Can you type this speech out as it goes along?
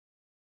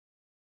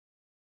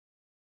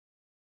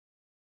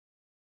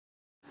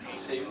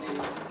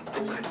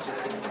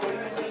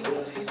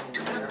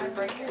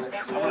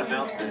want to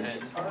mount the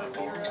head.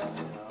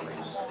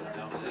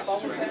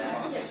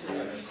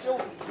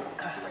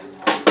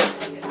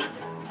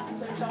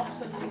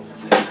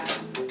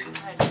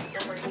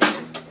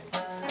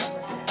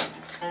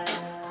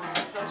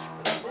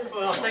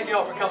 Well, thank you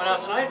all for coming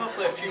out tonight.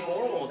 Hopefully a few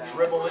more will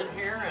dribble in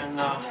here, and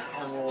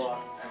we'll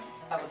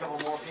have a couple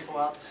more people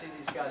out to see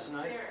these guys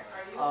tonight.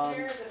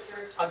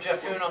 I'm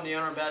Jeff Kuhn. I'm the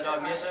owner of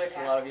Baddog Music.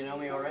 A lot of you know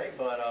me already,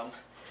 but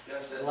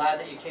glad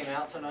that you came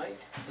out tonight.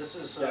 This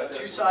is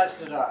Two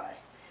Sides to Die.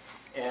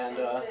 And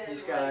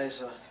these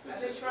guys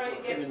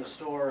came in the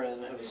store,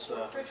 and it was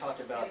we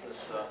talked about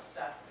this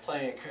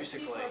playing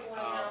acoustically.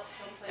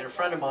 And a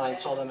friend of mine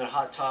saw them at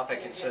Hot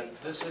Topic and said,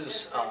 "This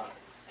is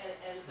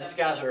these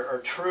guys are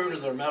true to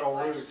their metal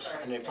roots,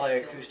 and they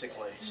play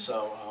acoustically."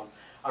 So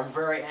I'm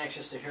very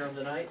anxious to hear them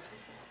tonight.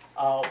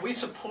 We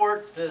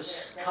support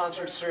this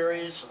concert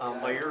series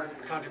by your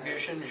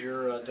contributions,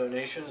 your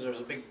donations.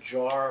 There's a big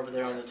jar over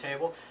there on the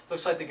table.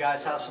 Looks like the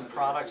guys have some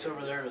products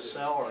over there to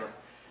sell, or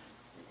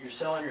you're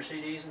selling your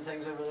CDs and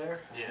things over there?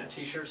 Yeah.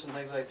 T-shirts and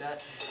things like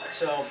that.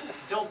 So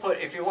don't put,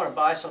 if you want to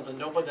buy something,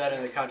 don't put that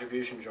in the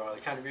contribution jar.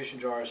 The contribution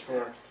jar is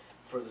for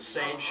the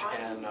stage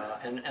and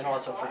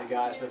also for the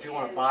guys. But if you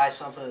want to buy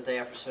something that they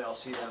have for sale,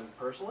 see them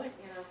personally.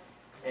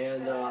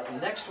 And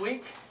next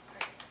week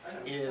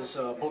is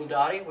Boom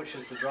Dottie, which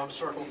is the drum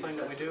circle thing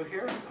that we do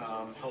here.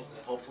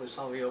 Hopefully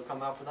some of you will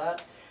come out for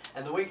that.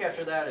 And the week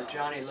after that is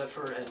Johnny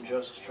Lifford and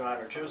Joseph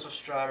Strider. Joseph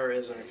Strider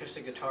is an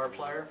acoustic guitar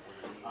player.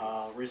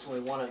 Recently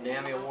won a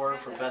NAMI Award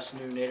for Best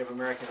New Native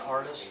American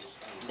Artist.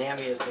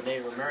 NAMI is the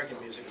Native American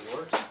Music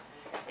Awards.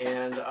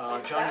 And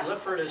Johnny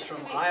Lifford is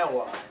from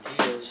Iowa.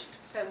 He is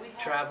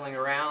traveling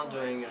around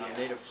doing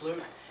native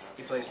flute.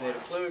 He plays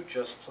native flute,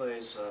 Joseph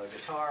plays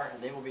guitar,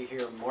 and they will be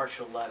here March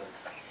 11th.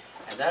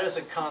 And that is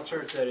a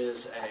concert that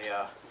is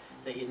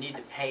that you need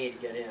to pay to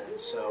get in.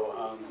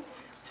 So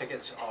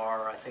tickets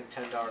are, I think,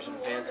 $10 in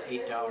advance,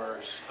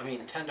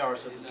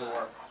 $10 at the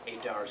door,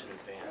 $8 in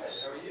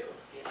advance.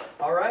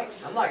 All right,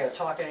 I'm not going to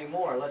talk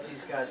anymore. Let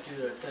these guys do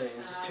their thing.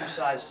 This is Two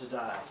Sides to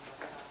Die.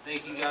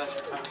 Thank you guys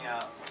for coming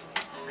out.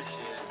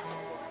 Appreciate it.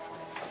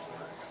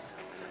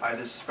 Alright,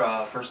 this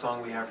first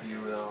song we have for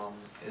you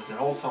is an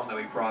old song that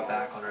we brought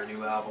back on our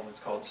new album.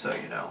 It's called So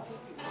You Know.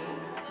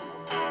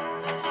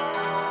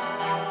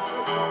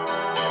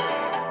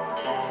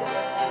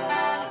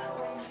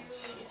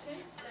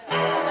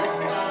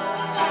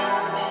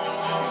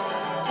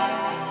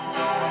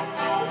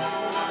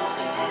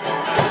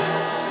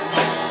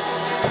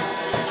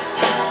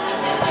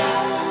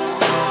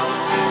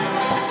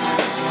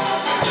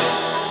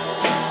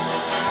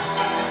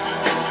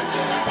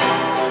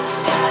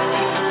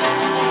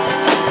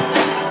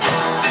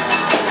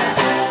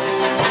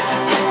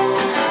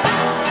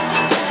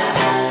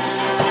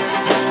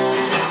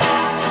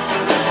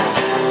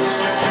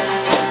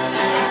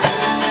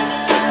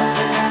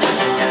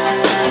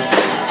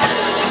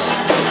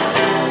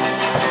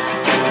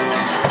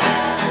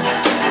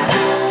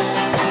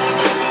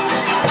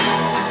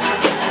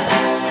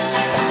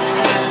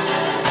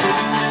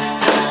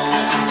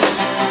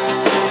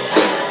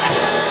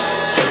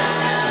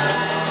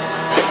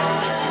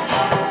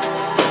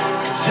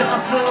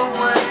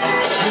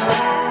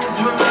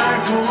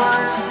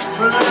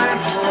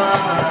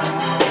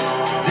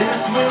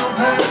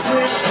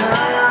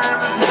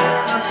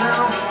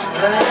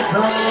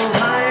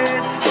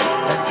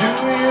 Do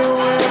you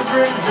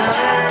every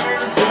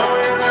night, so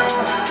you know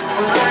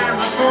what I'm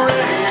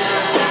afraid.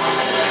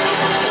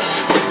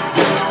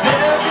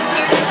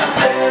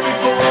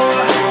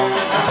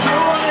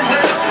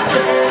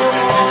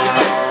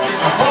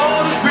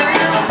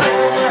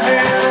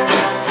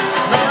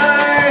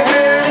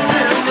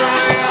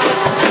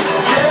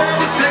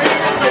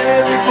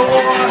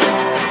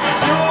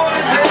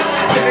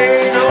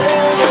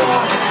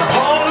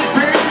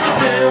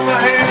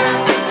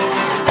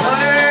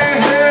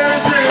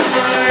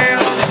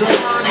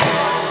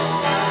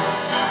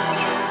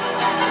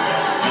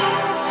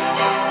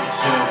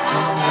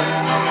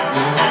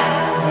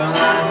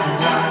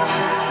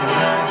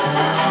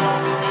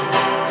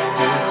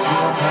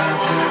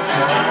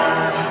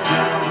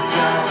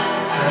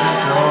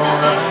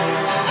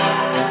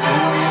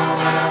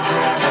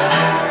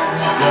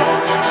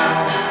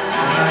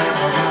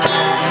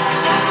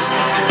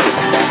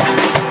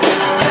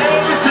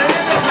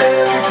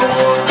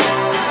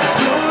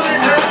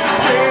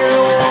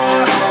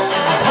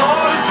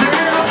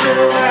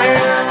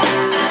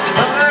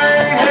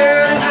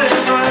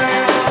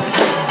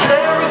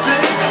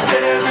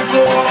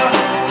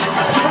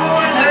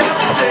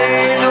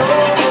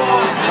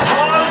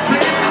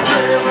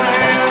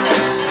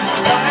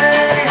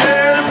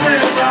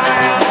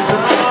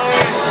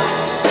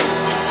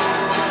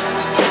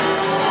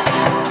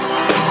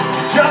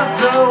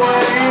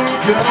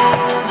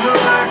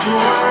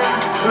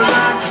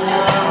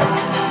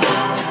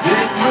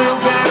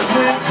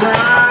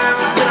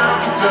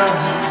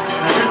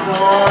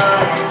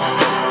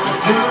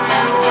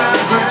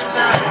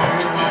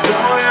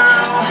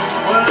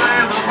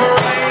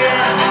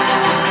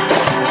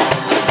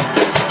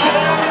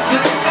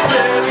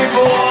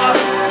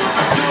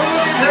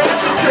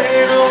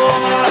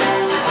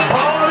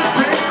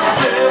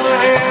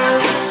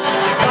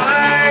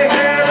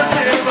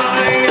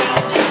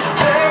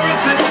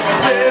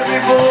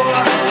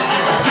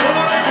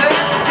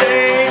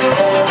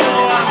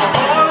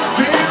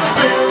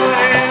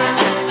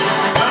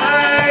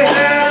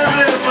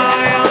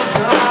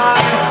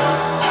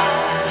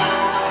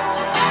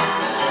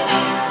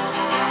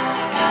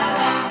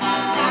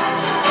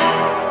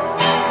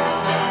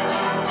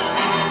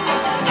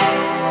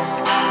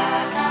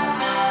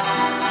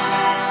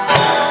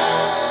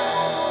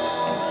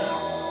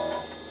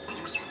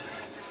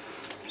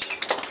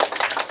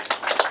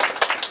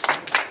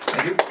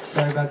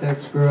 about that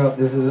screw up.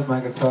 This isn't my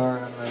guitar.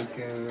 I'm like,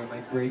 I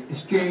might break the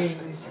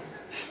strings.